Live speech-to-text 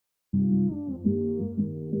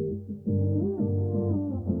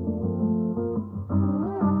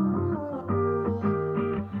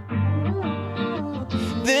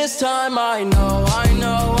This time I know,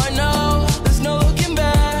 there's no looking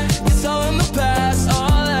back, it's all in the past.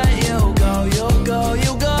 I'll let you go, you'll go,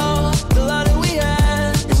 you go. The love that we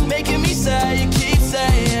had is making me sad. You keep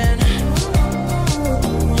saying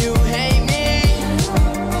you hate me.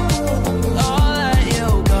 I'll let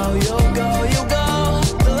you go, you'll go, you go.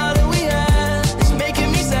 The love that we had is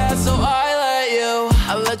making me sad, so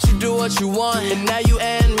I let you do what you want, and now you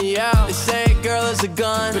end me out. They say a girl is a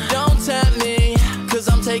gun, but don't tempt me, cause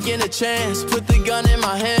I'm taking a chance. Put the gun in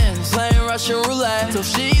my hands, playing Russian roulette till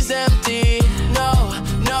she's empty. No,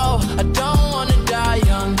 I don't wanna die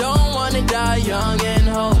young, don't wanna die young and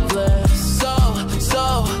hopeless. So,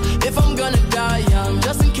 if I'm gonna die young,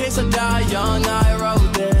 just in case I die young, I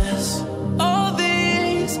wrote this. All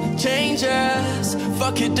these changes,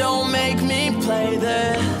 fuck it, don't make me play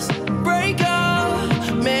this. Break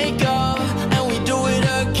up, make up, and we do it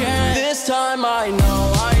again. This time I know,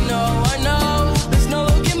 there's no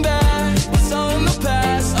looking back, it's all in the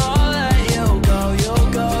past. I'll let you go, you'll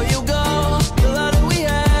go, you go. The love that we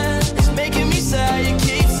had is making me sad. You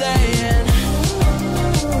keep saying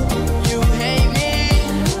you hate me.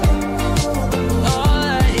 I'll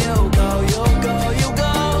let you go, you'll go, you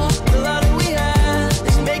go. The love that we had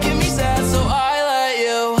is making me sad, so I let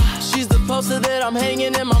you. She's the poster that I'm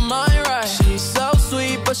hanging in my mind, right? She's so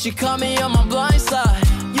sweet, but she caught me on my blind side.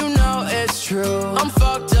 You know it's true, I'm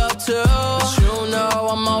fucked up too, but you know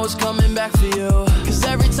I'm always coming back for you. Cause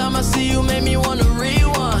every time I see you make me wanna rewind.